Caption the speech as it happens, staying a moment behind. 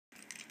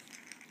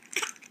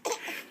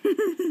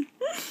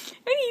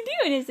What are you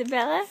doing,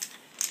 Isabella?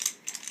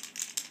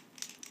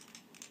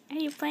 Are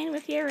you playing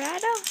with your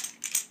rattle?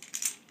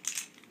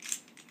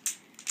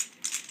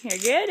 You're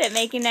good at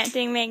making that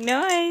thing make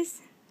noise.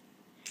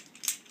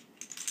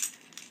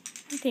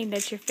 I think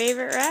that's your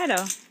favorite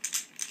rattle.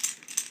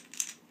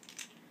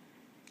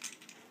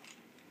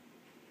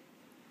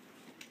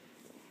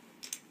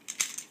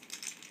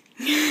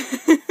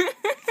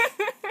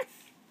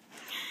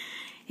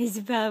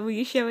 Isabella, will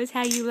you show us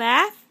how you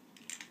laugh?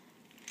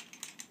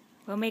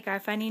 We'll make our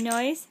funny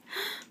noise.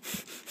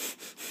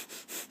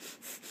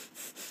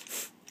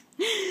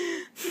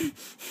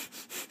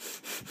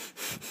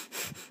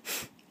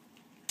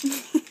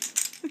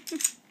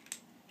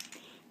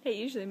 That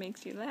usually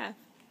makes you laugh.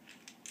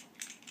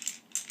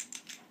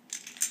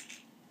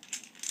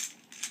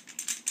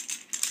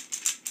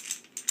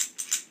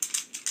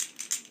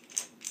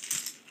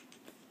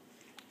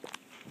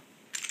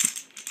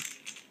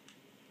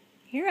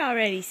 You're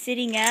already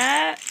sitting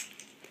up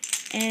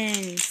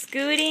and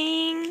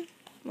scooting.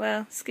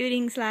 Well,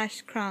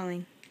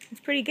 scooting/crawling.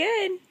 It's pretty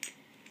good.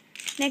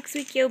 Next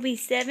week you'll be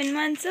 7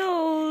 months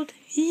old.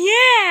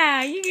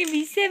 Yeah, you're going to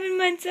be 7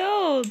 months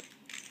old.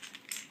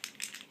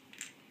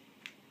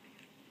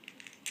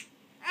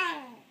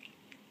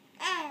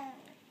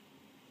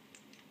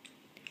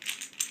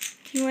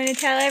 You want to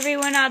tell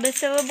everyone all the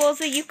syllables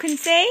that you can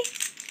say?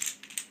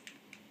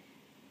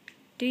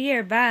 Do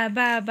your ba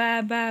ba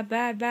ba ba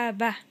ba ba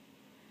ba.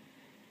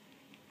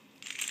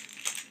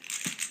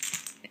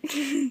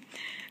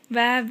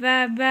 Ba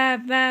ba ba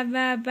ba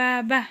ba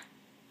ba ba.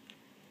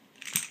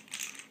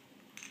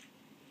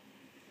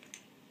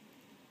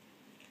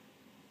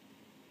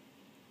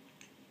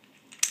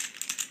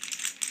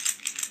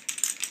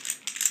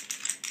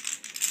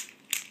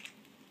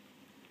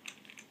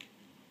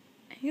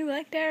 You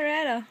like that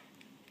rattle.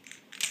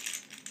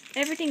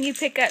 Everything you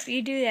pick up,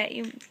 you do that.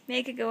 You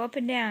make it go up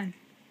and down.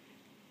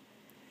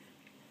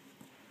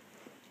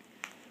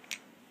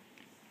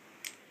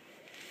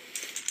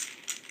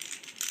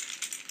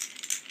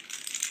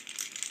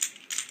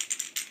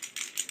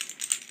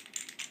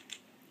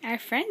 Our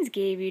friends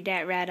gave you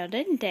that rattle,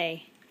 didn't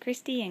they?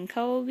 Christy and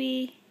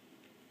Colby.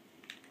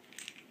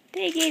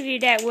 They gave you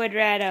that wood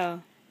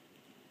rattle.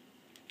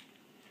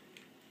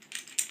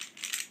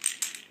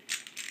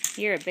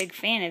 You're a big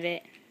fan of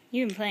it.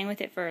 You've been playing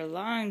with it for a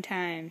long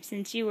time,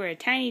 since you were a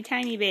tiny,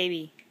 tiny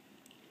baby.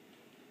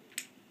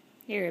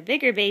 You're a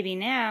bigger baby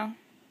now.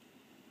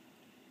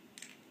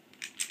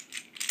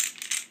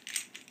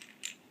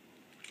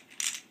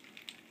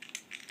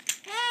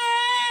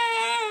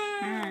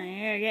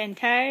 You're getting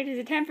tired? Is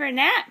it time for a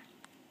nap?